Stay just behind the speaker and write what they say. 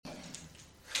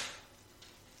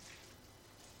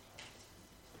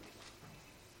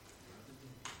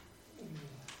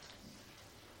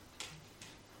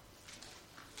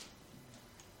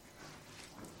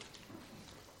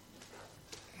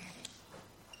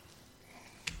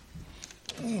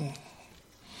Good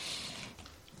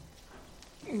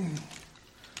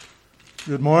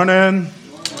morning.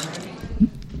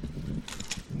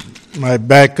 My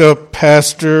backup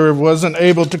pastor wasn't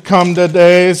able to come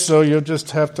today, so you'll just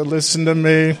have to listen to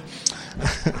me.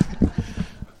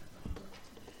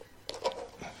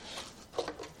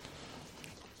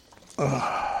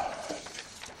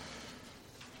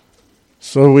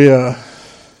 So we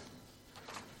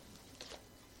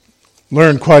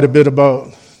learned quite a bit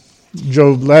about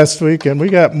Job last week, and we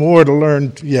got more to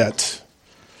learn yet.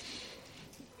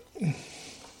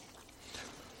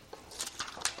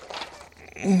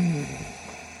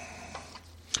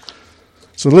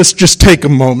 So let's just take a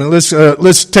moment.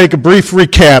 Let's take a brief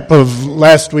recap of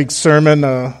last week's sermon.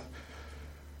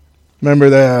 Remember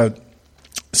that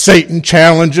Satan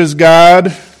challenges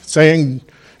God, saying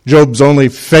Job's only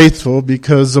faithful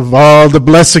because of all the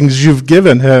blessings you've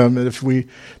given him. And if we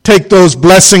take those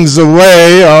blessings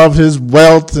away, all of his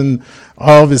wealth and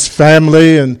all of his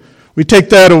family, and we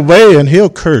take that away, and he'll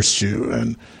curse you.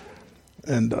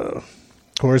 And of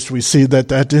course, we see that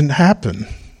didn't happen.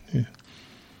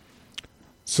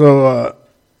 So,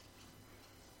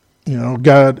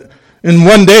 God, in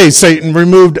one day, Satan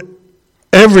removed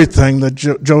everything that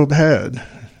Job had.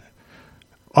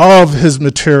 All of his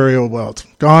material wealth,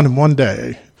 gone in one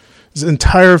day.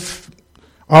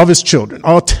 All of his children,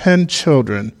 all 10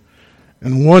 children,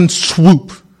 in one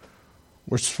swoop,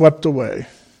 were swept away.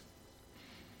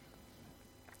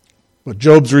 But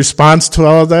Job's response to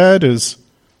all that is,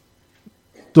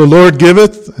 the Lord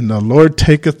giveth, and the Lord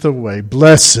taketh away.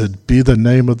 Blessed be the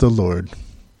name of the Lord.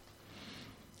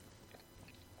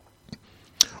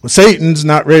 Well, Satan's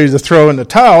not ready to throw in the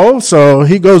towel, so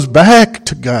he goes back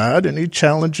to God, and he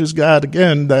challenges God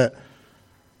again that,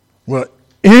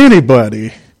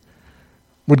 anybody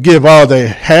would give all they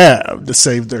have to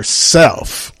save their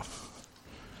self.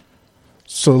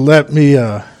 So let me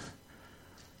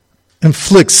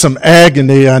inflict some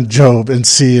agony on Job and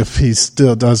see if he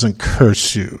still doesn't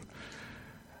curse you.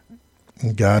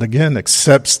 And God again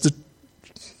accepts the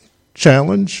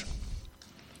challenge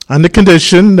on the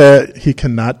condition that he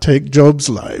cannot take Job's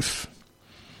life.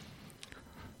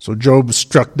 So Job was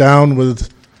struck down with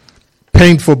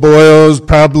painful boils,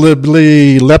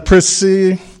 probably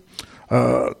leprosy.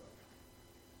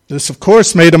 This, of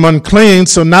course, made him unclean.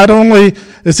 So not only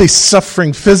is he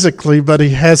suffering physically, but he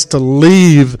has to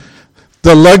leave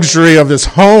the luxury of his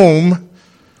home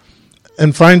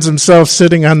and finds himself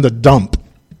sitting on the dump,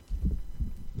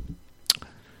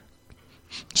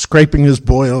 scraping his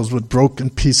boils with broken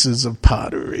pieces of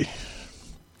pottery.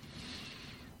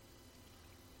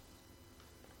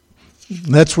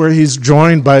 And that's where he's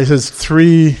joined by his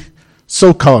 3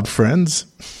 so-called friends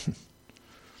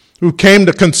who came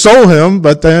to console him,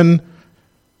 but then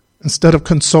instead of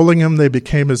consoling him, they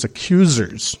became his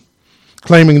accusers,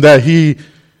 claiming that he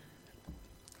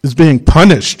is being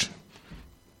punished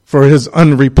for his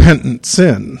unrepentant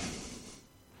sin.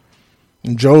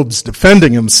 And Job's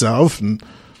defending himself, and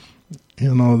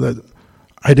that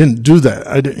I didn't do that.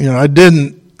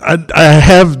 I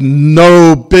have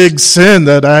no big sin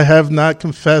that I have not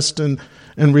confessed and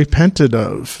repented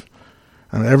of.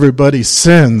 Everybody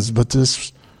sins, but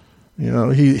this,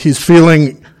 he's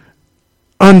feeling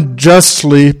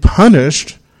unjustly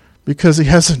punished because he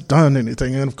hasn't done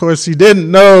anything. And of course, he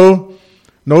didn't know.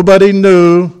 Nobody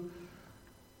knew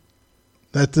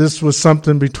that this was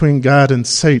something between God and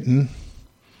Satan.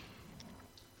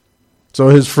 So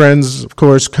his friends, of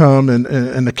course, come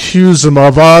and accuse him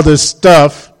of all this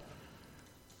stuff,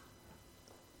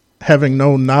 having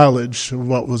no knowledge of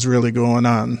what was really going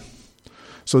on.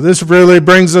 So this really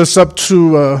brings us up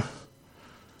to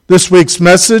this week's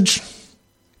message.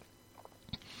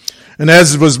 And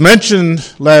as was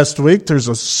mentioned last week,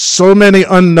 there's so many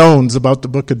unknowns about the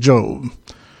book of Job.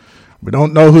 We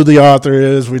don't know who the author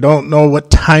is. We don't know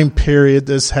what time period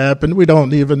this happened. We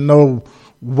don't even know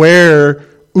where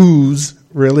Uz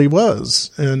really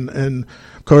was. And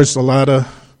of course, a lot of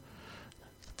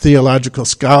theological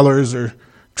scholars are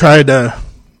trying to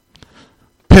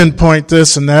pinpoint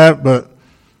this and that, but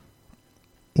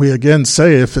we again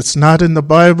say if it's not in the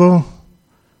Bible,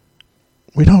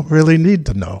 we don't really need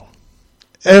to know.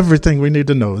 Everything we need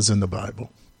to know is in the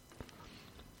Bible.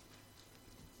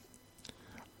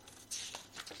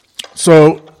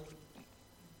 So,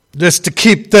 just to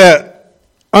keep that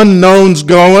unknowns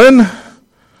going,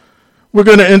 we're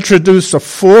going to introduce a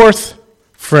 4th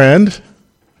friend.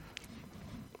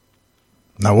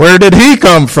 Now, where did he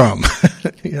come from?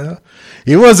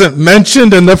 He wasn't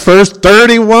mentioned in the first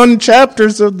 31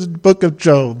 chapters of the book of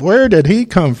Job. Where did he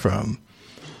come from?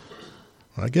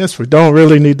 I guess we don't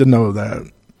really need to know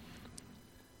that.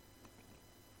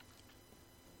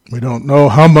 We don't know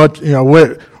how much,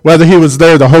 whether he was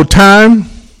there the whole time.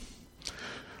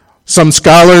 Some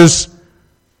scholars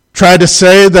try to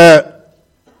say that,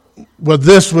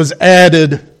 this was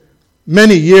added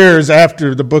many years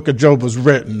after the book of Job was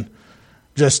written,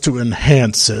 just to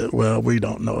enhance it. Well, we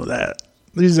don't know that.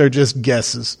 These are just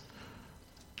guesses.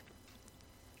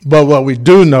 But what we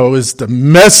do know is the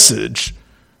message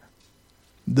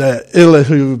that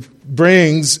Elihu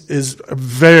brings is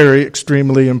very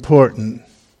extremely important.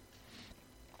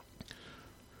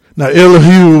 Now,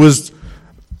 Elihu was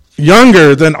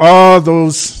younger than all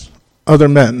those other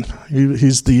men.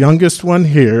 He's the youngest one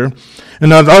here.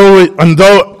 And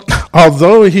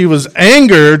although he was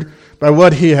angered by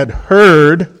what he had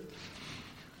heard,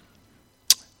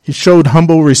 he showed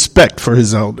humble respect for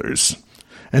his elders.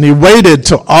 And he waited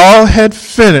till all had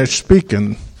finished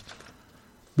speaking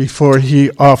before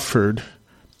he offered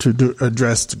to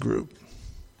address the group.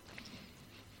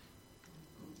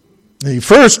 He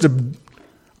first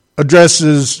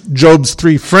addresses Job's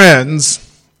three friends,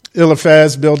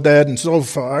 Eliphaz, Bildad, and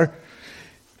Zophar.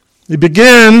 He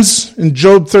begins in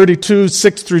Job 32,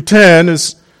 6 through 10,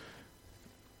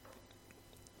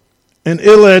 and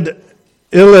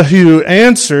Elihu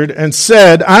answered and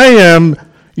said, I am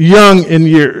young in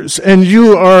years, and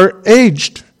you are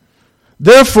aged.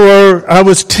 Therefore, I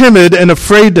was timid and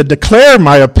afraid to declare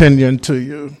my opinion to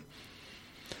you.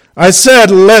 I said,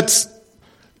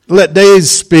 let days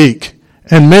speak,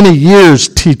 and many years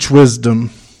teach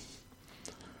wisdom.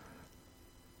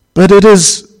 But it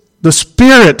is the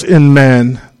spirit in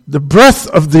man, the breath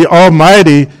of the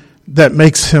Almighty, that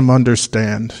makes him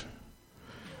understand.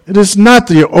 It is not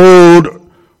the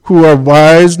old who are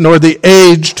wise, nor the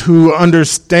aged who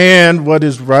understand what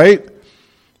is right.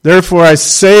 Therefore I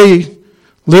say,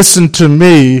 listen to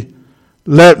me,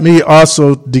 let me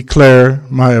also declare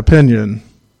my opinion.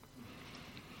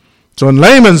 So in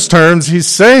layman's terms, he's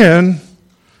saying,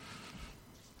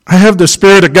 I have the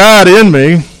Spirit of God in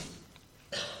me,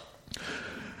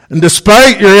 and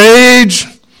despite your age,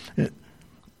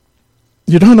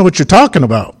 you don't know what you're talking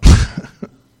about.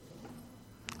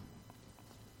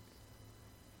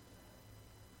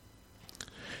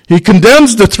 He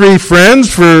condemns the three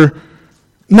friends for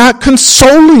not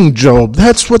consoling Job.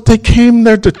 That's what they came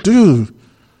there to do.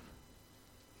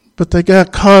 But they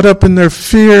got caught up in their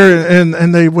fear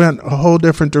and they went a whole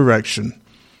different direction.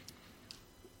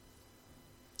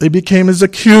 They became his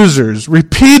accusers,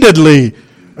 repeatedly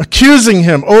accusing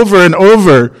him over and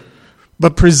over,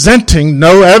 but presenting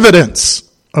no evidence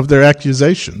of their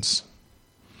accusations.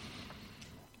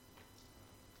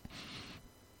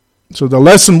 So the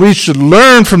lesson we should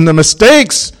learn from the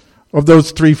mistakes of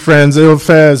those three friends,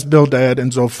 Eliphaz, Bildad,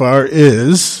 and Zophar,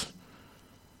 is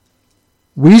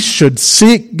we should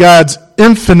seek God's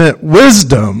infinite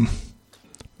wisdom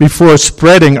before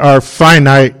spreading our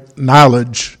finite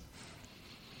knowledge.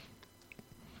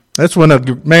 That's one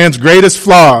of man's greatest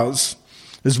flaws,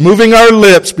 is moving our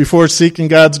lips before seeking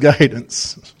God's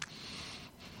guidance.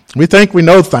 We think we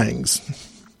know things.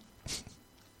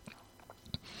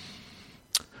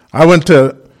 I went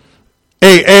to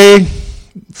AA.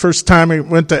 First time I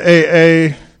went to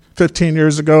AA 15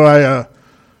 years ago, I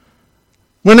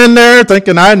went in there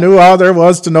thinking I knew all there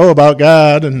was to know about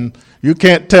God, and you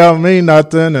can't tell me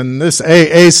nothing, and this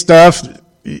AA stuff,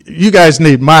 you guys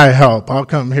need my help. I'll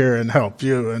come here and help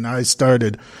you. And I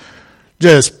started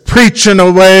just preaching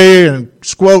away and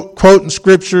quoting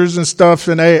scriptures and stuff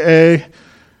in AA,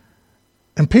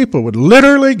 and people would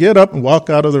literally get up and walk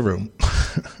out of the room.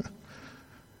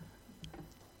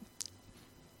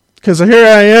 Because here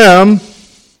I am,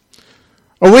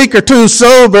 a week or two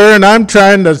sober, and I'm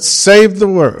trying to save the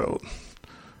world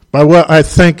by what I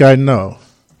think I know.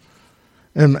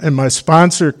 And my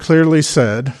sponsor clearly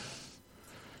said,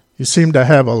 you seem to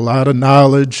have a lot of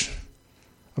knowledge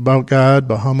about God,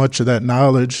 but how much of that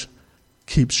knowledge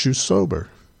keeps you sober?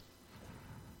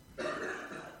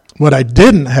 What I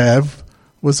didn't have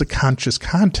was a conscious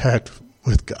contact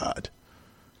with God.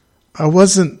 I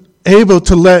wasn't able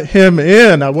to let him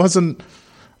in.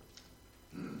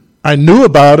 I knew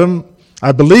about him,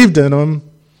 I believed in him,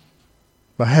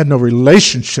 but I had no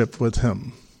relationship with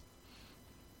him.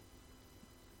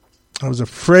 I was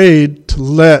afraid to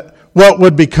let what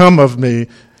would become of me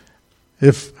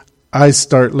if I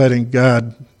start letting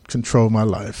God control my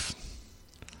life.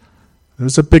 It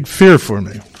was a big fear for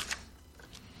me.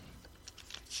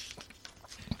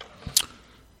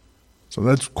 So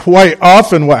that's quite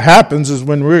often what happens is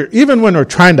when we're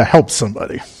trying to help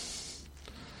somebody.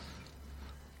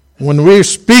 When we're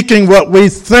speaking what we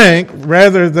think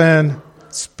rather than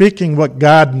speaking what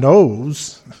God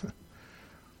knows,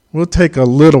 We'll take a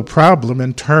little problem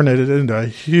and turn it into a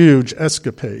huge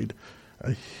escapade,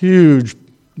 a huge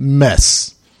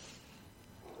mess.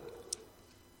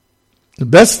 The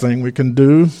best thing we can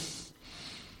do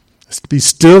is to be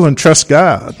still and trust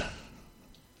God.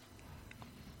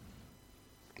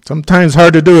 Sometimes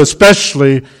hard to do,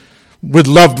 especially with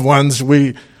loved ones.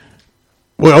 We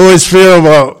always feel,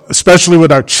 well, especially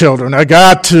with our children, I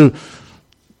got to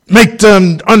make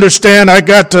them understand, I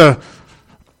got to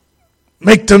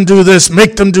make them do this,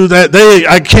 make them do that.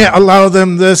 I can't allow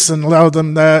them this and allow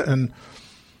them that. And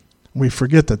we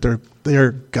forget that they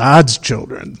are God's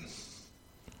children.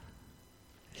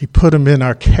 He put them in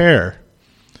our care.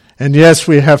 And yes,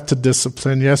 we have to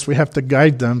discipline. Yes, we have to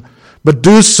guide them. But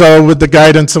do so with the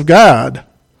guidance of God.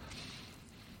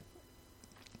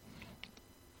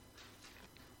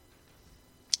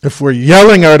 If we're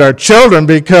yelling at our children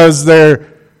because they're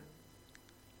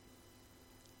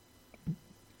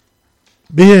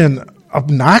being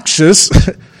obnoxious,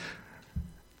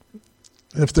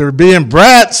 if they're being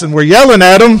brats and we're yelling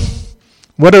at them,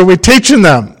 what are we teaching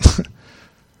them?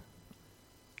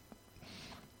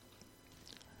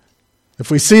 If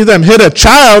we see them hit a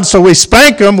child, so we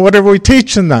spank them, what are we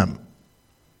teaching them?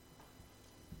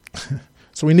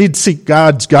 So we need to seek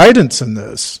God's guidance in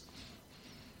this.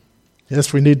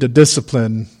 Yes, we need to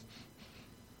discipline,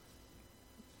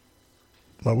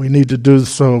 but we need to do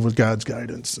so with God's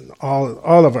guidance in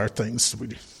all of our things.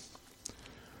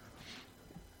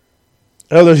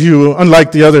 Elihu,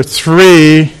 unlike the other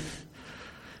three,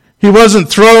 he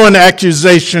wasn't throwing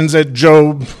accusations at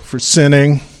Job for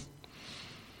sinning,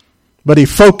 but he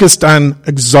focused on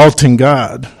exalting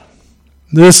God.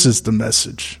 This is the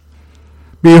message.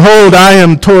 Behold, I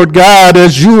am toward God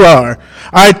as you are.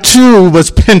 I too was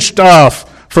pinched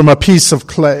off from a piece of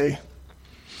clay.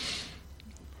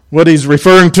 What he's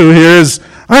referring to here is,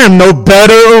 I am no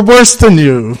better or worse than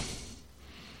you.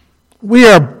 We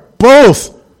are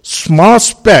both small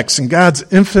specks in God's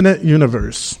infinite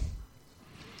universe.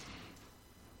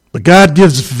 But God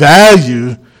gives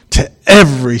value to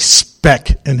every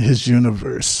speck in his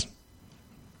universe.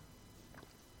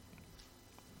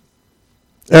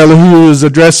 Elihu is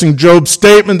addressing Job's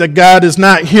statement that God is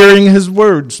not hearing his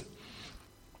words.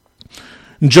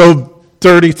 In Job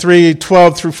 33,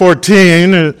 12 through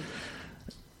 14,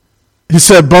 he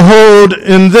said, Behold,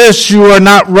 in this you are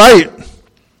not right.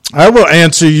 I will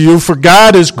answer you, for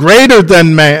God is greater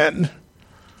than man.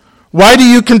 Why do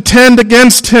you contend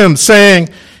against him, saying,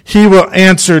 He will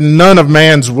answer none of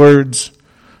man's words?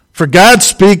 For God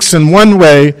speaks in one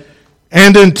way,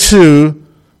 and in two,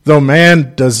 though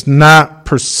man does not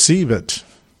perceive it.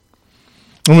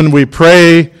 And when we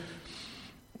pray,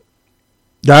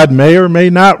 God may or may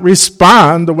not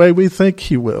respond the way we think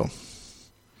he will.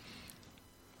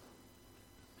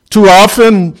 Too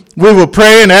often, we will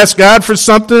pray and ask God for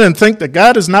something and think that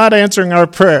God is not answering our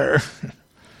prayer.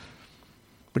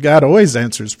 But God always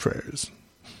answers prayers.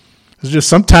 It's just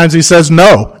sometimes he says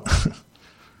no,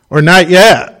 or not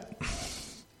yet,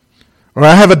 or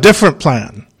I have a different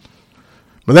plan.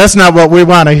 But that's not what we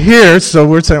want to hear, so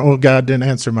we're saying, well, God didn't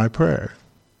answer my prayer.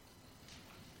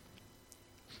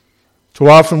 Too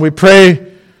often we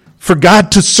pray for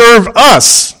God to serve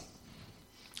us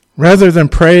rather than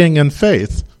praying in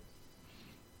faith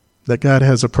that God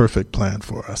has a perfect plan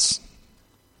for us.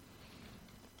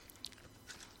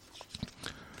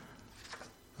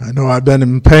 I know I've been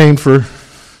in pain for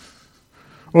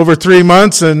over 3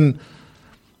 months, and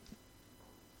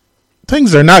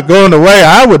things are not going the way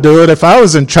I would do it if I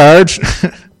was in charge.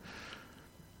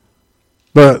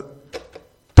 But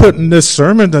putting this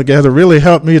sermon together really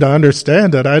helped me to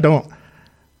understand that I don't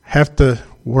have to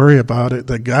worry about it,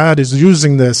 that God is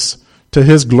using this to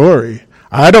his glory.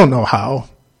 I don't know how,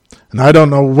 and I don't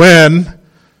know when,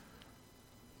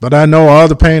 but I know all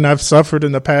the pain I've suffered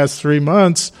in the past 3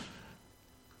 months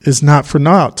is not for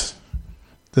naught,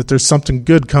 that there's something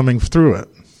good coming through it.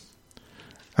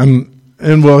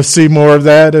 And we'll see more of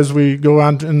that as we go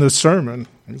on in the sermon,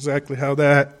 exactly how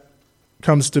that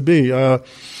comes to be.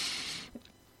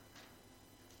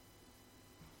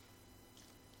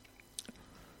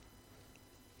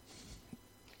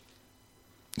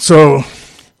 So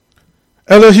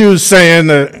Elihu is saying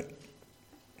that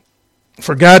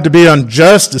for God to be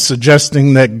unjust is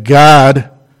suggesting that God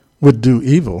would do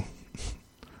evil.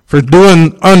 For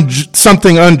doing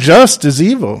something unjust is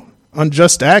evil.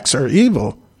 Unjust acts are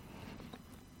evil.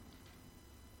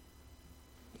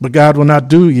 But God will not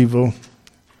do evil,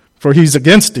 for he's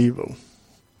against evil.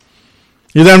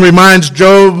 He then reminds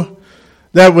Job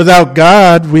that without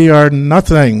God, we are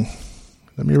nothing.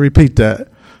 Let me repeat that.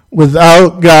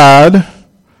 Without God,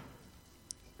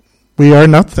 we are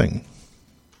nothing.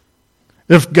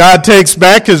 If God takes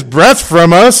back his breath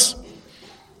from us,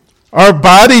 our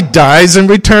body dies and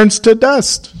returns to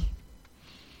dust.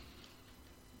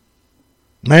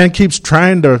 Man keeps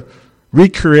trying to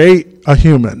recreate a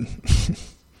human.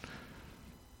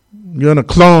 You're going to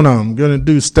clone them. You're going to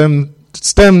do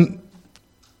stem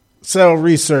cell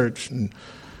research. And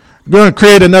you're going to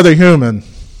create another human.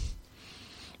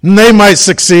 And they might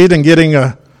succeed in getting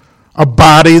a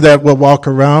body that will walk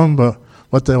around, but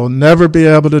what they'll never be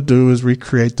able to do is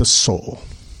recreate the soul.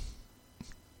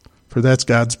 For that's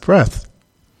God's breath.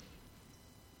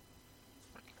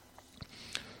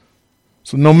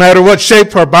 So no matter what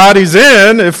shape our body's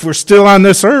in, if we're still on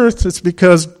this earth, it's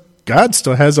because God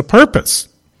still has a purpose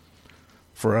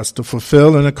for us to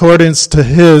fulfill in accordance to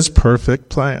his perfect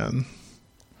plan.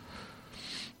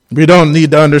 We don't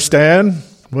need to understand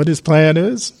what his plan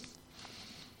is.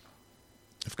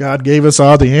 If God gave us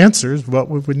all the answers, what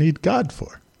would we need God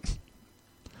for?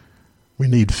 We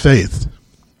need faith.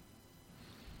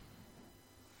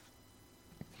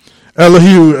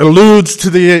 Elihu alludes to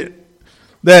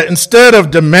that instead of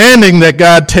demanding that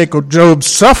God take Job's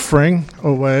suffering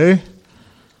away,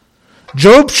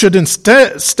 Job should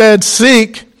instead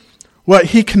seek what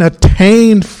he can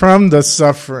attain from the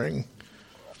suffering.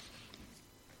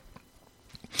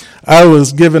 I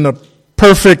was given a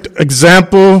perfect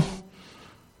example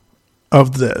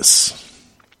of this.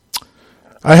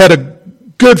 I had a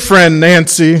good friend,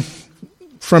 Nancy,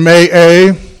 from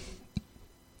AA,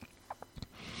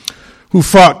 who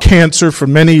fought cancer for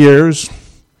many years.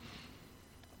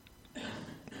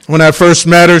 When I first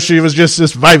met her, she was just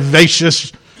this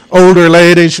vivacious older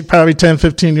lady. She's probably 10,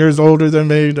 15 years older than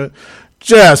me,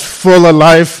 just full of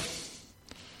life.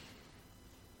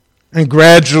 And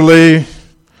gradually,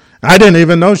 I didn't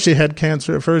even know she had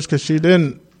cancer at first because she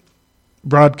didn't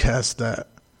broadcast that.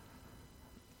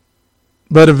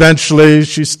 But eventually,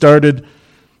 she started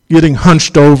getting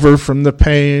hunched over from the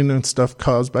pain and stuff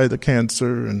caused by the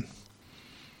cancer.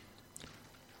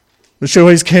 But she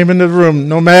always came into the room,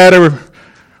 no matter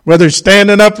whether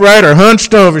standing upright or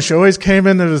hunched over, she always came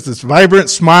in there with this vibrant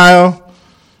smile,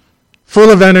 full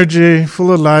of energy,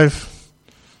 full of life.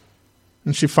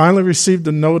 And she finally received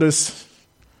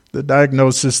the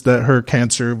diagnosis that her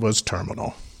cancer was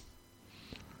terminal.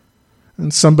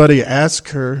 And somebody asked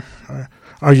her,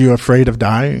 "Are you afraid of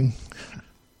dying?"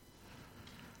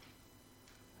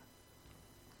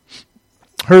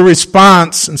 Her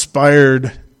response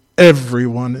inspired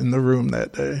everyone in the room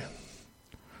that day.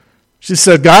 She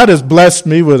said, "God has blessed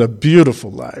me with a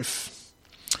beautiful life.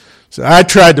 So I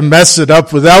tried to mess it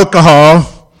up with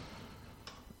alcohol,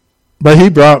 but he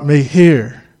brought me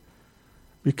here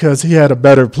because he had a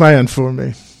better plan for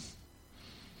me."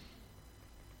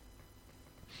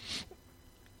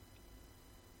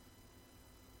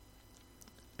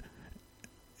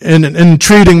 In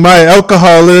treating my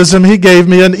alcoholism, he gave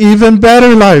me an even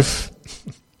better life,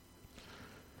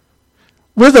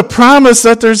 with a promise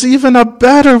that there's even a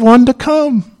better one to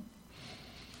come.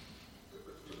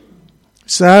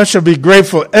 So I shall be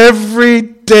grateful every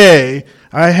day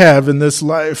I have in this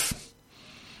life.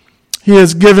 He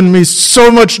has given me so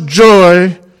much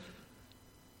joy,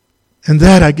 and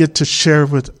that I get to share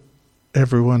with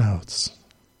everyone else.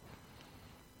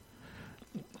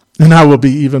 And I will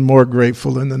be even more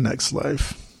grateful in the next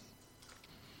life.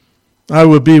 I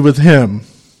will be with him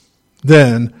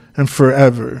then and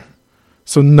forever.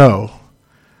 So no,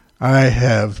 I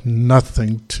have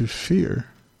nothing to fear.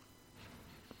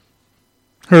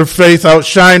 Her faith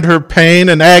outshined her pain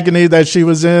and agony that she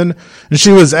was in. And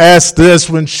she was asked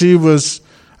this when she was,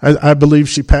 I believe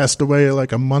she passed away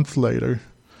like a month later.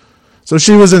 So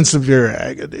she was in severe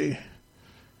agony,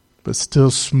 but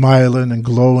still smiling and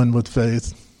glowing with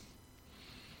faith.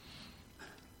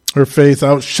 Her faith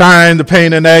outshined the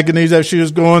pain and agony that she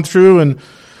was going through, and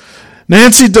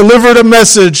Nancy delivered a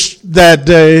message that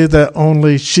day that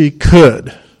only she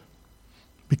could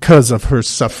because of her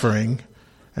suffering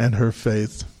and her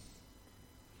faith.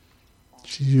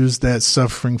 She used that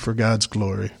suffering for God's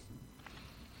glory.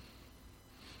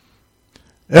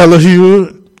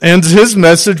 Elihu ends his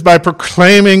message by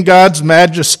proclaiming God's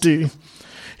majesty.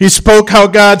 He spoke how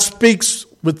God speaks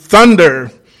with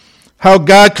thunder, how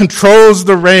God controls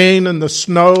the rain and the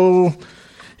snow.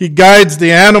 He guides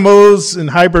the animals in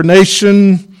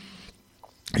hibernation.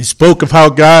 He spoke of how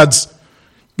God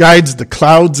guides the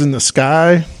clouds in the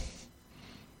sky.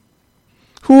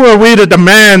 Who are we to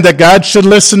demand that God should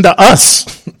listen to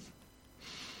us?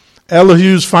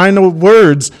 Elihu's final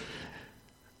words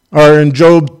are in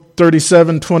Job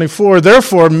 37:24.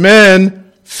 Therefore,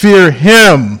 men fear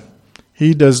him.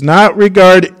 He does not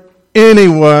regard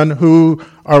anyone who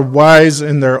are wise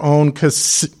in their own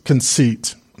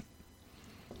conceit.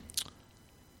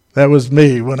 That was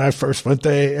me when I first went to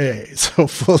AA, so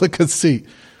full of conceit.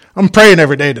 I'm praying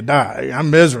every day to die. I'm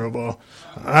miserable.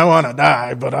 I want to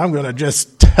die, but I'm going to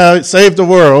just save the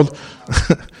world.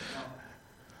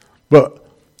 But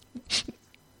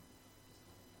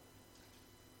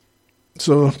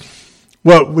so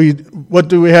what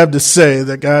do we have to say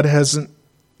that God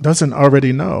doesn't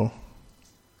already know?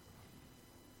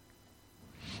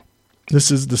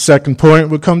 This is the second point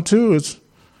we'll come to, is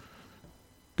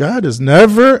God has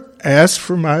never asked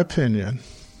for my opinion.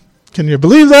 Can you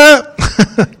believe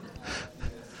that?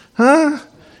 Huh?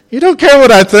 You don't care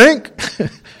what I think.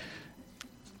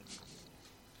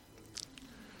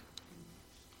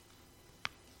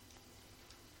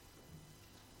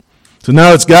 So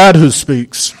now it's God who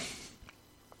speaks.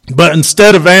 But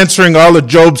instead of answering all of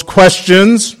Job's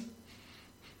questions,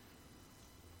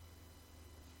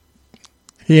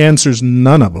 he answers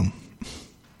none of them.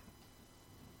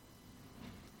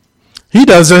 He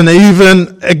doesn't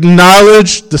even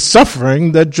acknowledge the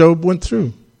suffering that Job went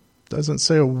through. Doesn't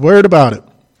say a word about it.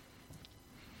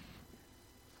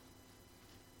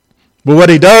 But what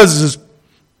he does is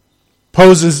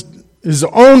poses his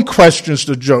own questions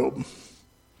to Job,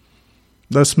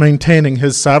 thus maintaining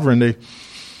his sovereignty.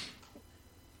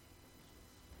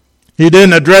 He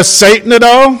didn't address Satan at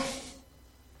all.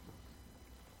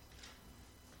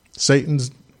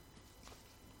 Satan's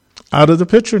out of the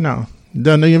picture now. He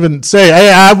doesn't even say,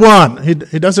 hey, I won. He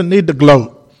doesn't need to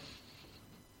gloat.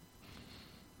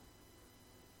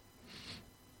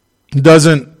 He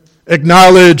doesn't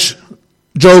acknowledge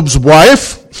Job's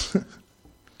wife.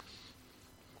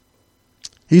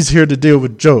 He's here to deal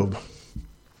with Job.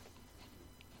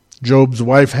 Job's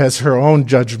wife has her own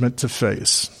judgment to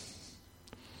face.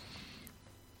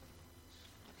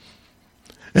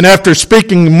 And after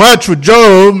speaking much with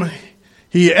Job,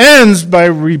 he ends by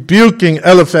rebuking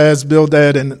Eliphaz,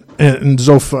 Bildad, and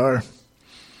Zophar.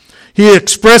 He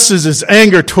expresses his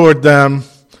anger toward them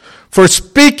for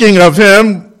speaking of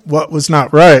him what was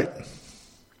not right.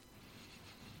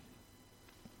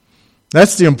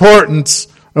 That's the importance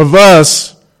of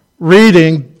us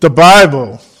reading the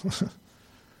Bible.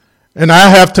 And I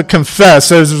have to confess,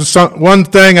 there's one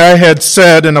thing I had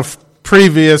said in a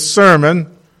previous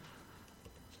sermon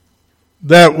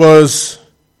that was,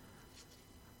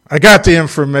 I got the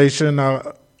information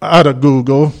out of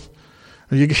Google.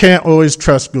 You can't always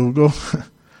trust Google.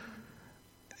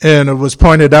 And it was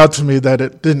pointed out to me that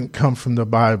it didn't come from the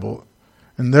Bible.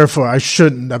 And therefore, I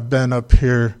shouldn't have been up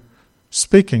here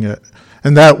speaking it.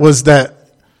 And that was that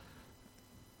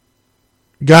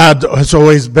God has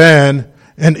always been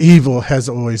and evil has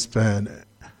always been.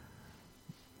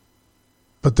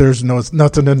 But there's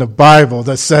nothing in the Bible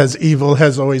that says evil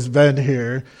has always been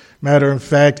here. Matter of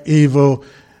fact, evil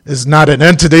is not an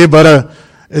entity, but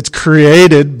it's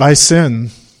created by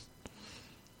sin.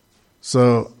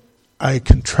 So I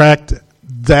contract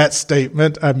that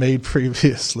statement I made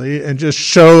previously and just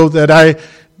show that I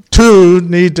too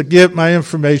need to get my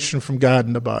information from God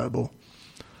in the Bible.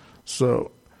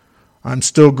 So I'm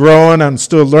still growing, I'm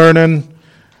still learning,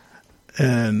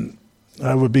 and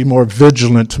I would be more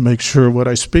vigilant to make sure what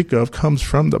I speak of comes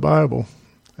from the Bible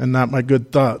and not my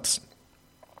good thoughts.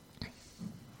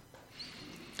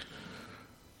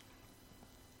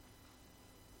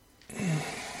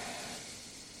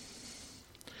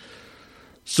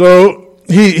 So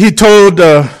he told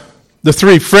the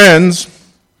three friends,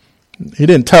 he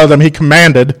didn't tell them, he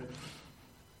commanded,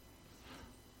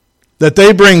 that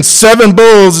they bring 7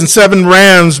 bulls and 7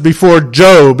 rams before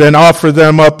Job and offer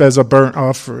them up as a burnt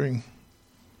offering.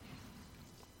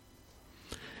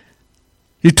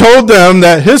 He told them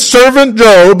that his servant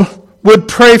Job would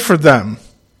pray for them.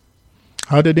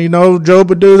 How did he know Job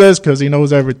would do this? Because he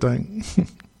knows everything.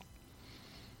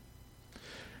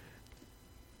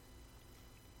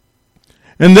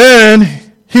 And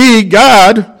then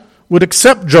God, would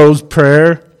accept Job's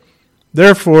prayer,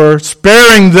 therefore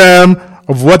sparing them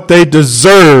of what they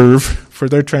deserve for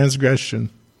their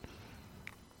transgression.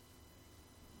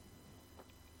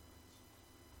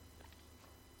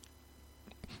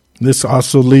 This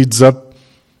also leads up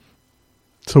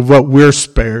to what we're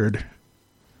spared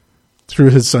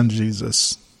through his son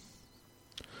Jesus.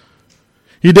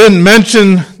 He didn't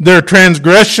mention their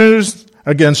transgressions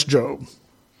against Job,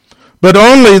 but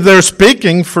only their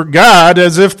speaking for God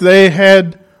as if they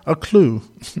had a clue.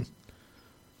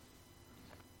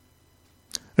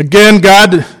 Again,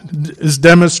 God is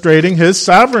demonstrating his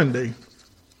sovereignty.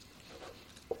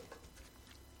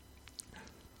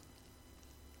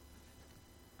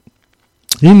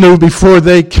 He knew before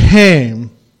they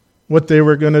came what they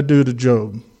were going to do to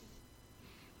Job.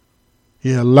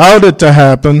 He allowed it to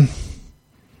happen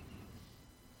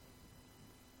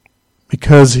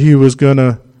because he was going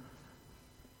to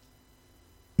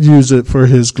use it for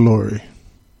his glory.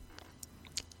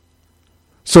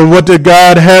 So what did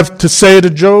God have to say to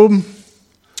Job?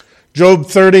 Job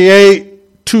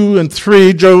 38, 2 and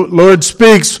 3, Lord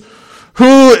speaks,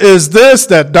 "Who is this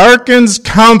that darkens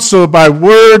counsel by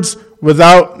words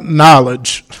without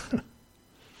knowledge?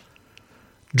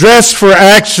 Dress for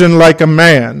action like a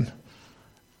man,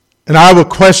 and I will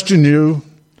question you,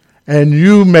 and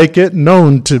you make it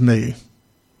known to me."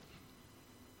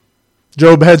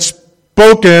 Job had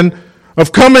spoken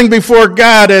of coming before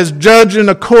God as judge in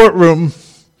a courtroom,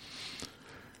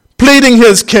 pleading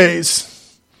his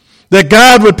case, that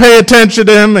God would pay attention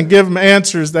to him and give him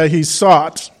answers that he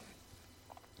sought.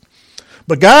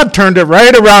 But God turned it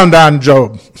right around on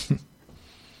Job.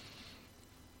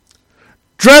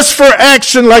 "Dress for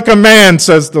action like a man,"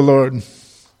 says the Lord.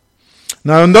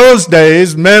 Now in those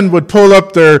days, men would pull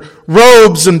up their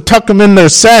robes and tuck them in their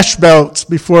sash belts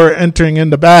before entering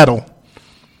into battle.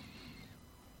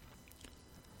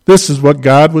 This is what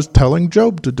God was telling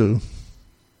Job to do.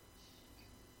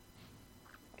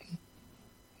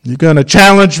 You're going to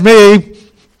challenge me?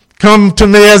 Come to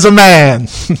me as a man.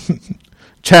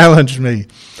 Challenge me.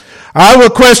 I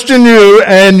will question you,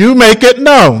 and you make it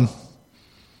known.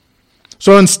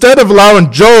 So instead of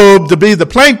allowing Job to be the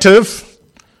plaintiff,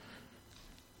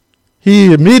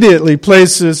 he immediately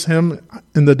places him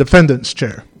in the defendant's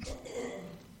chair.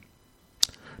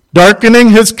 Darkening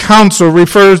his counsel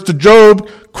refers to Job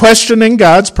questioning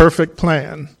God's perfect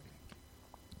plan.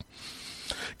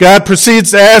 God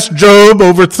proceeds to ask Job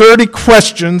over 30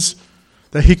 questions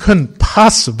that he couldn't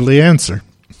possibly answer.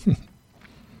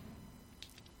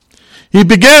 He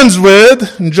begins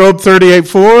with, in Job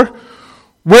 38:4,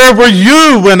 "Where were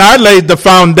you when I laid the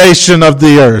foundation of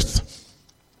the earth?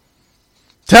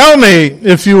 Tell me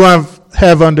if you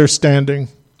have understanding."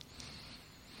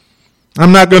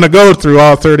 I'm not going to go through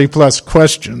all 30 plus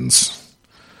questions.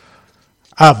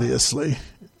 Obviously,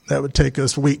 that would take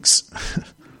us weeks.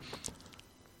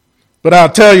 But I'll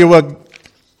tell you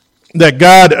that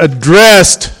God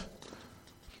addressed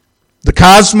the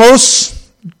cosmos,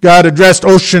 God addressed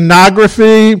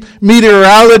oceanography,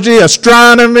 meteorology,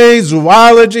 astronomy,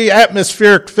 zoology,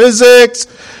 atmospheric physics,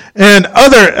 and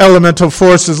other elemental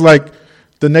forces like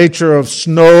the nature of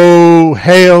snow,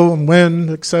 hail, wind,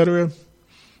 etc.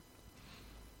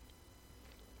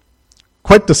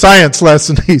 Quite the science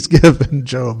lesson he's given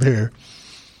Job here.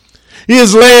 He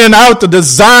is laying out the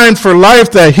design for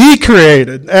life that he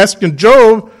created, asking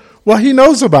Job what he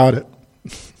knows about it.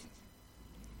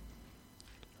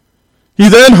 He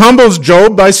then humbles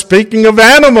Job by speaking of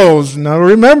animals. Now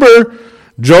remember,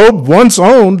 Job once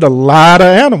owned a lot of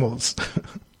animals.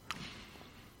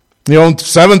 He owned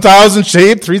 7,000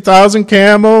 sheep, 3,000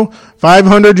 camel,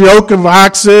 500 yoke of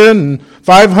oxen, and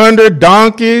 500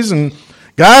 donkeys. And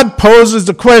God poses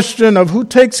the question of who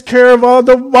takes care of all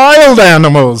the wild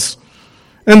animals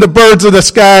and the birds of the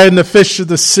sky and the fish of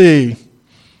the sea.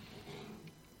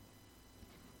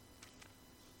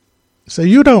 So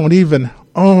you don't even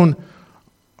own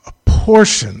a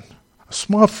portion, a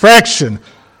small fraction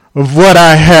of what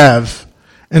I have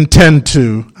and tend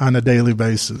to on a daily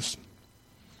basis.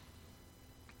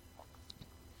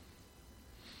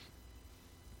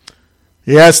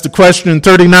 He asked the question in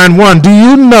 39:1, "Do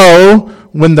you know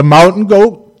when the mountain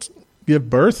goats give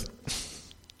birth?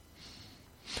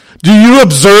 Do you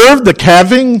observe the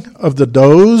calving of the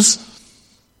does?"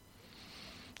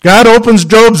 God opens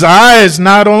Job's eyes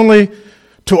not only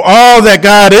to all that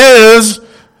God is,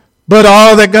 but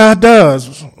all that God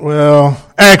does. Well,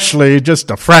 actually,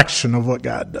 just a fraction of what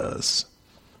God does.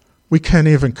 We can't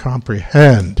even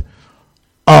comprehend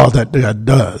all that God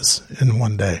does in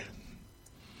one day.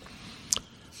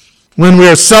 When we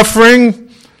are suffering,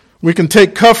 we can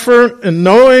take comfort in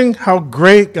knowing how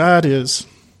great God is.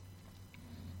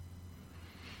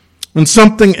 When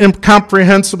something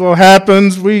incomprehensible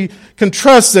happens, we can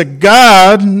trust that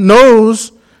God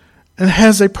knows and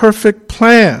has a perfect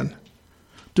plan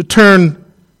to turn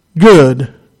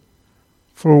good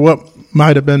for what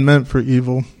might have been meant for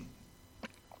evil.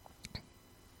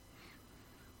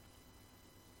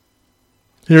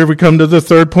 Here we come to the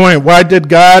third point. Why did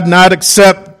God not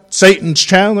accept Satan's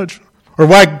challenge? Or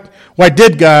why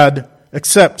did God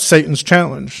accept Satan's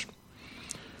challenge?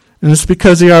 And it's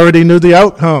because he already knew the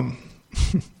outcome.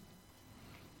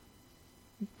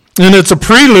 And it's a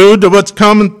prelude to what's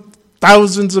coming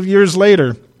thousands of years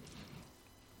later.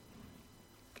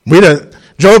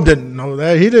 Job didn't know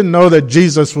that. He didn't know that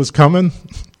Jesus was coming.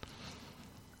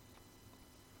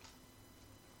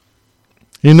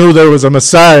 He knew there was a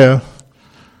Messiah.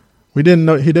 He didn't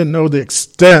know the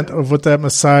extent of what that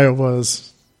Messiah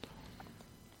was.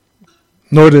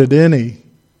 Nor did anybody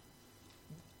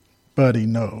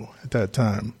know at that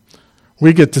time.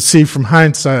 We get to see from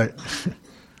hindsight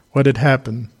what had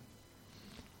happened.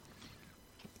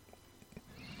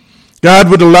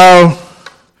 God would allow,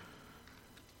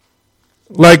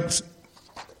 like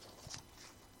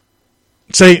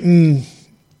Satan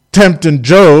tempting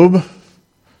Job,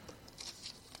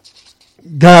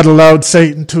 God allowed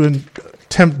Satan to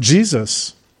tempt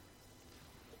Jesus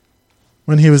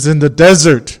when he was in the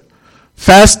desert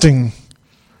fasting,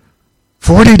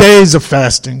 40 days of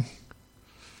fasting.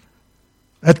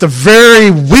 At the very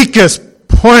weakest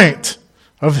point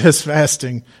of his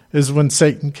fasting is when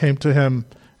Satan came to him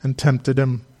and tempted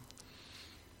him.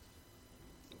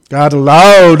 God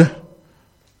allowed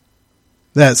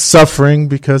that suffering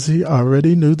because he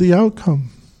already knew the outcome.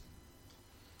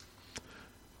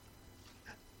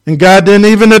 And God didn't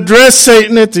even address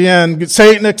Satan at the end.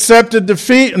 Satan accepted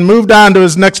defeat and moved on to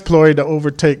his next ploy to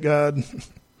overtake God.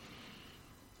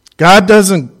 God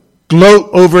doesn't gloat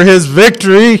over his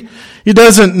victory. He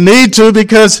doesn't need to,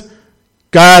 because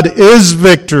God is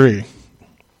victory.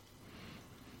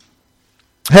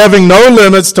 Having no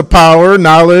limits to power,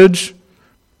 knowledge,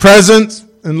 presence,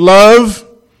 and love,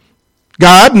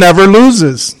 God never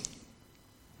loses.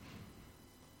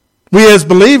 We as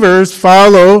believers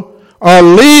follow a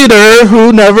leader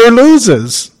who never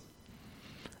loses.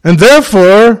 And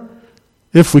therefore,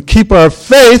 if we keep our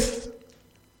faith,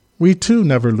 we too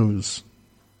never lose.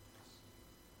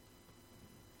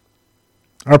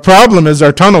 Our problem is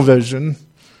our tunnel vision.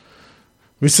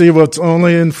 We see what's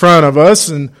only in front of us,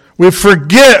 and we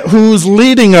forget who's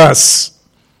leading us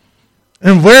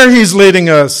and where he's leading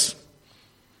us.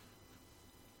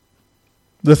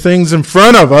 The things in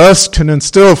front of us can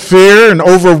instill fear and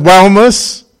overwhelm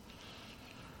us.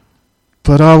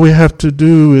 But all we have to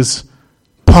do is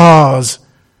pause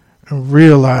and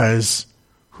realize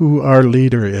who our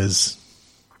leader is.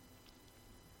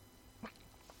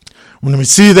 When we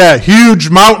see that huge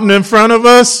mountain in front of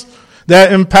us,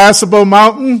 that impassable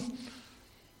mountain,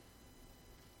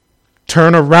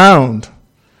 turn around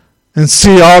and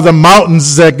see all the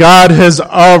mountains that God has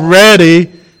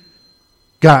already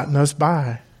gotten us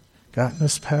by, gotten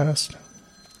us past.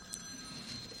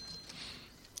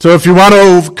 So if you want to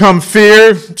overcome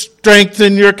fear,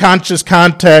 strengthen your conscious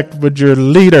contact with your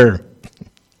leader.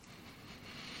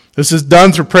 This is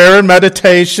done through prayer and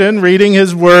meditation, reading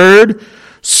his word,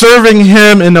 serving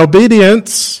him in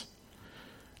obedience,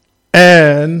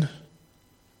 and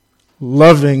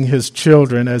loving his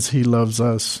children as he loves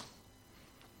us.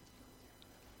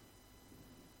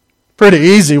 Pretty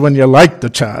easy when you like the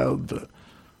child, but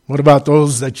what about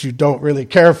those that you don't really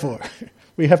care for?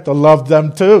 We have to love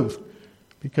them too,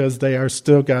 because they are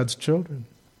still God's children.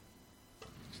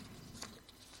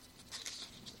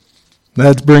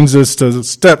 That brings us to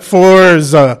step 4,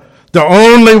 is the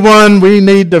only one we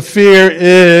need to fear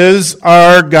is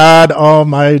our God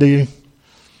Almighty.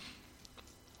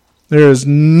 There is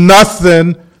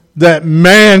nothing that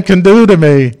man can do to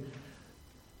me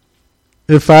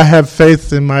if I have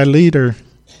faith in my leader,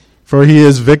 for he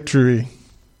is victory.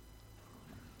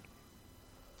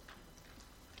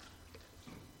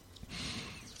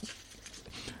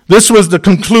 This was the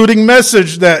concluding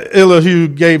message that Elihu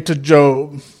gave to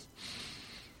Job.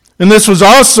 And this was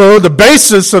also the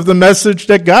basis of the message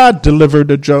that God delivered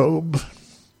to Job.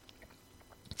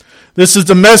 This is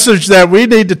the message that we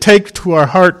need to take to our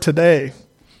heart today.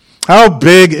 How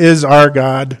big is our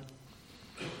God?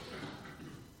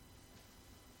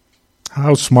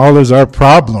 How small is our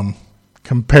problem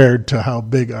compared to how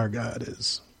big our God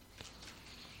is?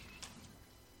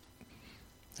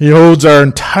 He holds our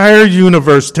entire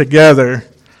universe together.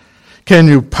 Can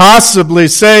you possibly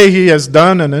say he has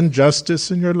done an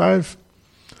injustice in your life?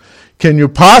 Can you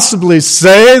possibly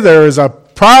say there is a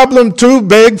problem too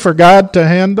big for God to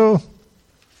handle?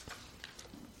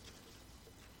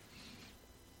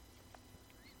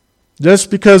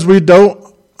 Just because we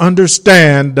don't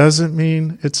understand doesn't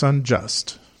mean it's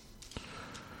unjust.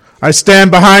 I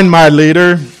stand behind my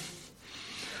leader,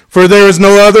 for there is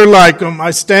no other like him.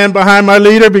 I stand behind my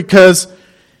leader because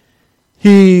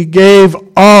he gave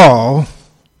all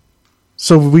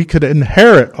so we could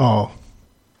inherit all.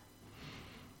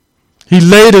 He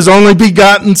laid his only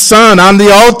begotten Son on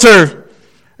the altar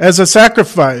as a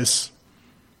sacrifice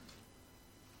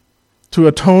to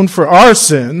atone for our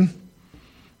sin.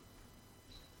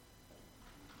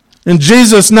 And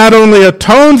Jesus not only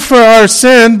atoned for our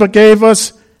sin, but gave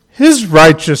us his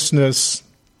righteousness.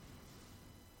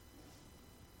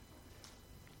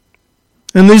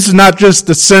 And these are not just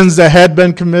the sins that had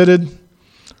been committed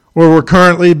or were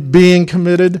currently being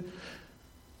committed,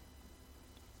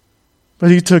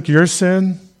 but he took your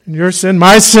sin, and your sin,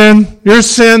 my sin, your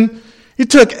sin. He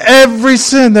took every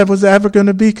sin that was ever going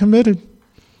to be committed.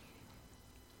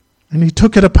 And he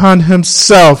took it upon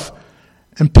himself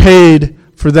and paid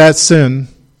for that sin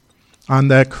on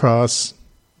that cross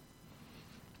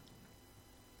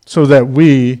so that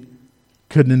we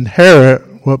could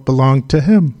inherit what belonged to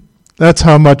him. That's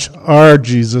how much our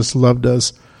Jesus loved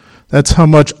us. That's how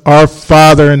much our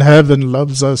Father in heaven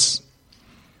loves us.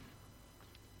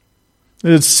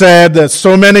 It's sad that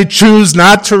so many choose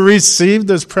not to receive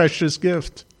this precious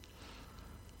gift.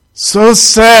 So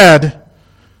sad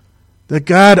that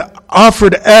God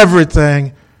offered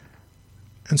everything,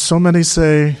 and so many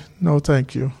say, no,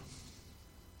 thank you.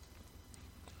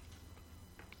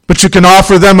 But you can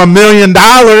offer them $1 million.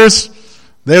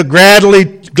 They'll gladly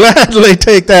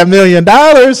take that $1 million.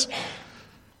 But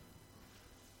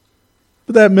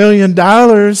that $1 million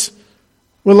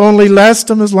will only last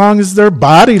them as long as their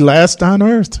body lasts on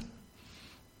earth.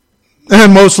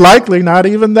 And most likely not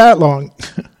even that long.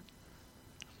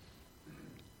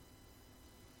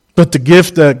 But the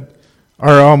gift that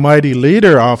our almighty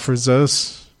leader offers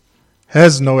us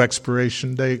has no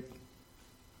expiration date.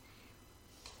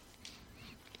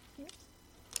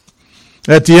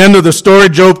 At the end of the story,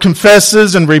 Job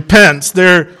confesses and repents.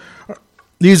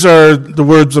 These are the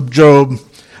words of Job.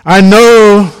 I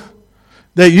know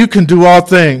that you can do all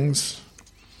things,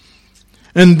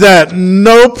 and that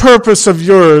no purpose of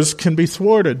yours can be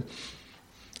thwarted.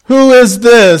 Who is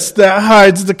this that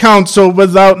hides the counsel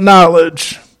without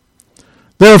knowledge?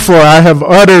 Therefore I have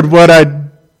uttered what I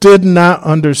did not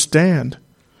understand,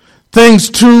 things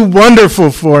too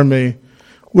wonderful for me,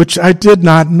 which I did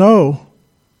not know.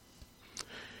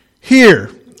 Hear,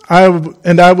 I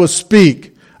will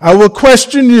speak. I will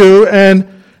question you,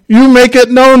 and you make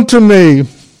it known to me.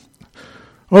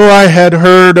 Oh, I had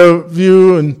heard of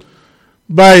you and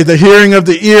by the hearing of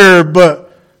the ear,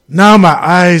 but now my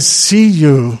eyes see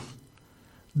you.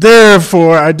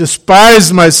 Therefore I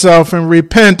despise myself and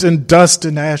repent in dust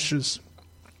and ashes.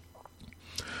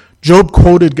 Job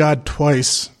quoted God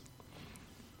twice.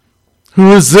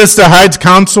 Who is this that hides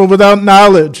counsel without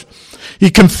knowledge? He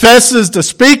confesses to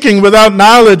speaking without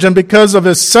knowledge, and because of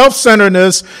his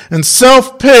self-centeredness and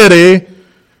self-pity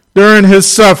during his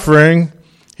suffering,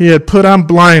 he had put on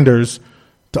blinders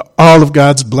to all of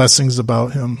God's blessings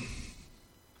about him.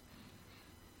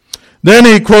 Then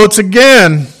he quotes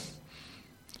again,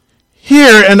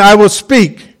 Hear, and I will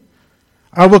speak.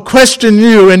 I will question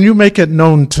you, and you make it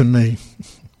known to me.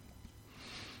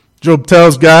 Job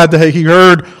tells God that he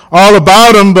heard all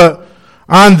about him, but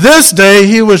on this day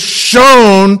he was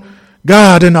shown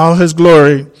God in all his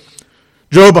glory.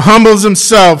 Job humbles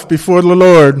himself before the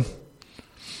Lord,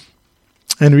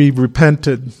 and he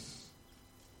repented.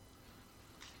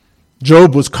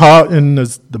 Job was caught in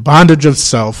the bondage of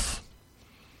self.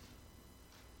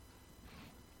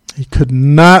 He could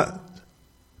not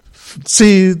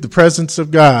see the presence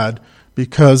of God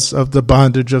because of the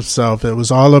bondage of self. It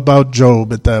was all about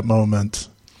Job at that moment.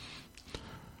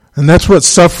 And that's what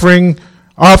suffering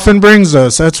often brings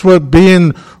us. That's what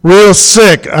being real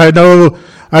sick. I know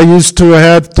I used to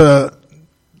have to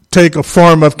take a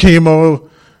form of chemo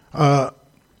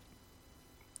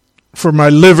for my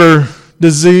liver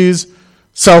disease,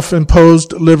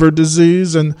 self-imposed liver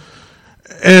disease, and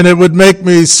it would make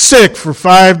me sick for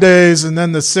 5 days, and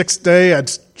then the 6th day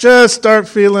I'd just start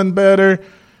feeling better,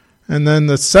 and then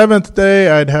the 7th day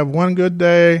I'd have one good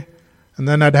day, and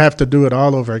then I'd have to do it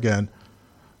all over again.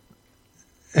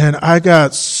 And I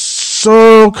got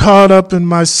so caught up in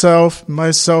myself,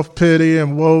 my self-pity,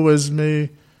 and woe is me,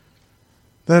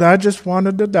 that I just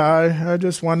wanted to die. I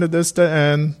just wanted this to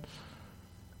end.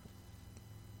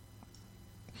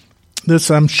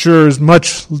 This, I'm sure, is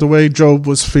much the way Job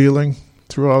was feeling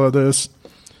through all of this.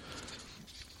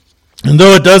 And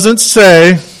though it doesn't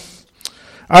say,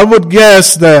 I would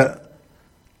guess that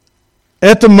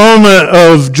at the moment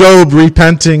of Job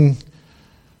repenting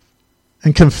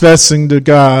and confessing to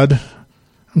God,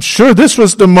 I'm sure this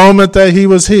was the moment that he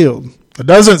was healed. It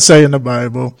doesn't say in the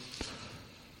Bible.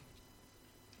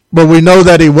 But we know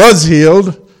that he was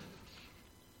healed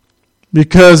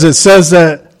because it says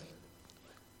that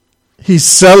he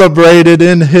celebrated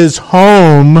in his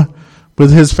home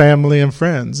with his family and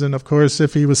friends. And of course,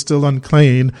 if he was still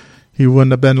unclean, he wouldn't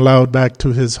have been allowed back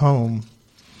to his home.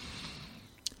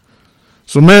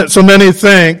 So many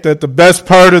think that the best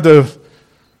part of the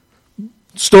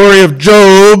story of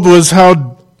Job was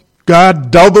how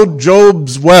God doubled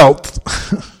Job's wealth.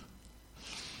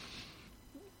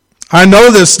 I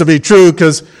know this to be true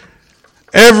because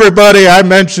everybody I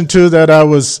mentioned to that I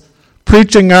was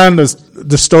preaching on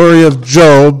the story of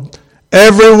Job,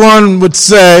 everyone would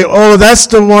say, oh, that's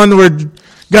the one where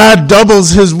God doubles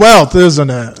his wealth, isn't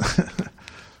it?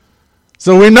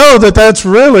 So we know that that's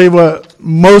really what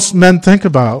most men think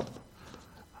about.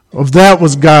 Of that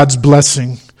was God's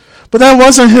blessing. But that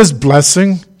wasn't his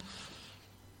blessing.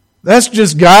 That's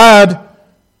just God,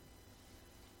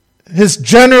 his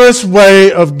generous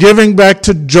way of giving back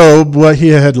to Job what he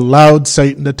had allowed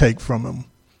Satan to take from him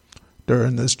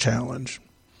during this challenge.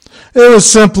 It was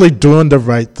simply doing the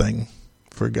right thing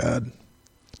for God.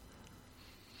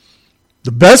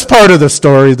 The best part of the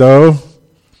story, though,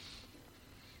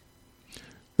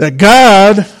 that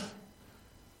God,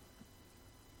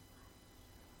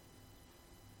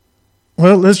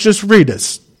 well, let's just read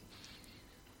this.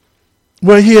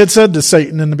 What he had said to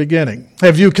Satan in the beginning.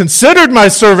 Have you considered my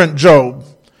servant Job,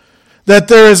 that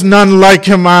there is none like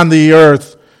him on the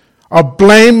earth, a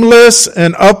blameless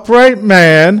and upright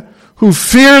man who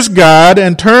fears God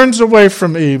and turns away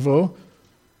from evil?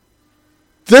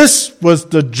 This was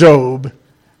the Job,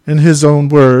 in his own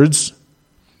words,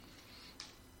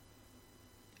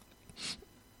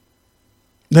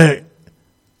 that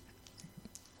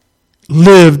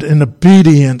lived in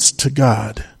obedience to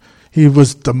God. He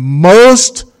was the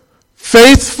most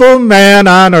faithful man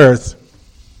on earth.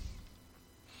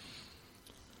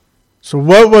 So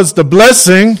what was the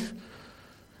blessing?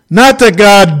 Not that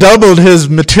God doubled his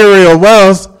material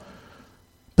wealth,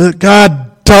 but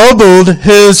God doubled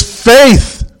his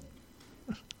faith.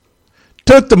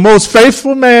 Took the most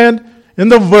faithful man in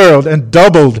the world and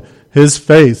doubled his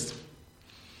faith.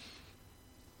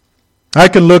 I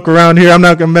can look around here, I'm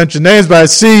not going to mention names, but I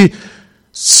see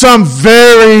some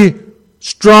very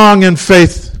strong in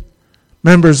faith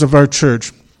members of our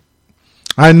church.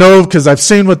 I know because I've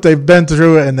seen what they've been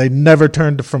through, and they never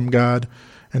turned from God,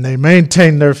 and they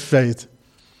maintained their faith.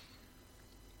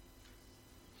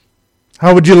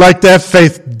 How would you like that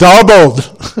faith doubled?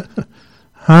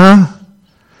 Huh?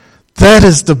 That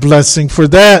is the blessing, for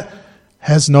that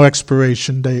has no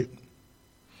expiration date.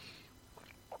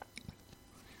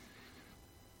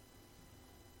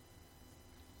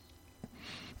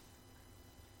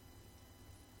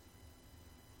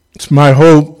 It's my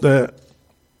hope that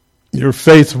your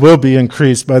faith will be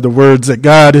increased by the words that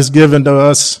God has given to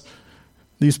us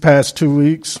these past 2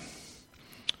 weeks.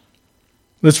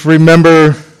 Let's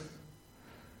remember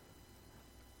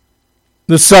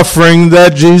the suffering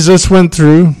that Jesus went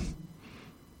through.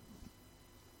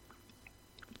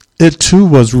 It too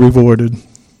was rewarded.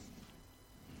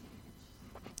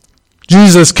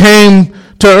 Jesus came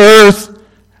to earth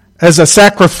as a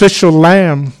sacrificial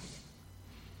lamb.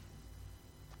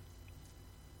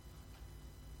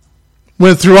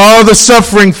 Went through all the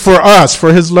suffering for us,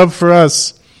 for his love for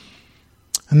us,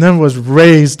 and then was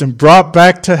raised and brought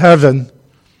back to heaven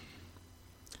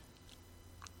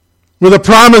with a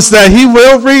promise that he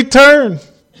will return,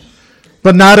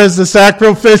 but not as the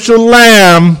sacrificial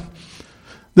lamb.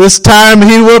 This time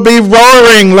he will be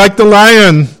roaring like the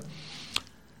lion.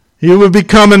 He will be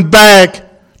coming back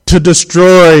to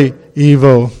destroy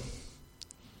evil.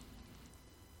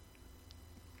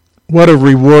 What a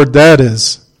reward that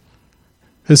is.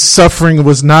 His suffering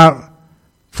was not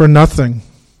for nothing.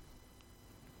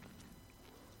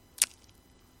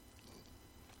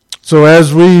 So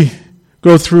as we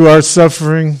go through our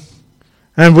suffering,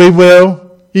 and we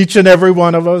will, each and every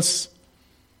one of us,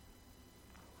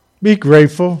 be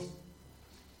grateful.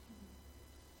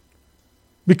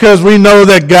 Because we know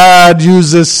that God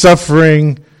uses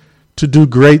suffering to do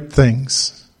great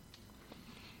things.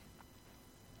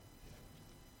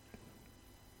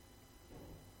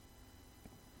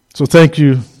 So thank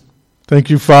you. Thank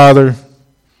you, Father.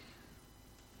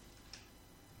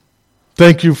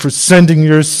 Thank you for sending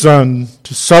your Son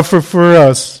to suffer for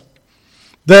us,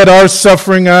 that our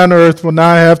suffering on earth will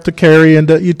not have to carry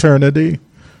into eternity,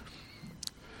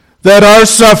 that our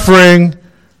suffering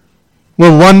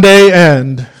will one day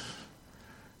end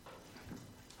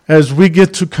as we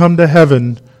get to come to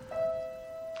heaven.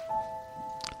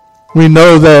 We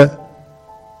know that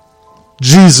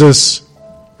Jesus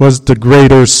was the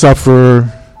greater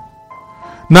sufferer,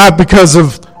 not because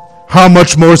of how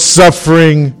much more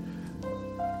suffering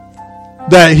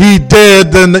that he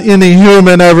did than any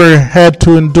human ever had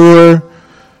to endure.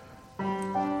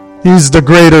 He's the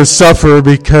greater sufferer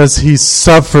because he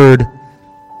suffered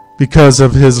because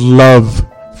of his love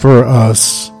for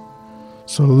us.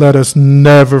 So let us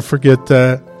never forget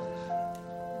that.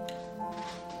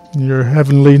 In your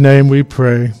heavenly name we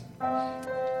pray.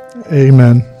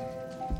 Amen.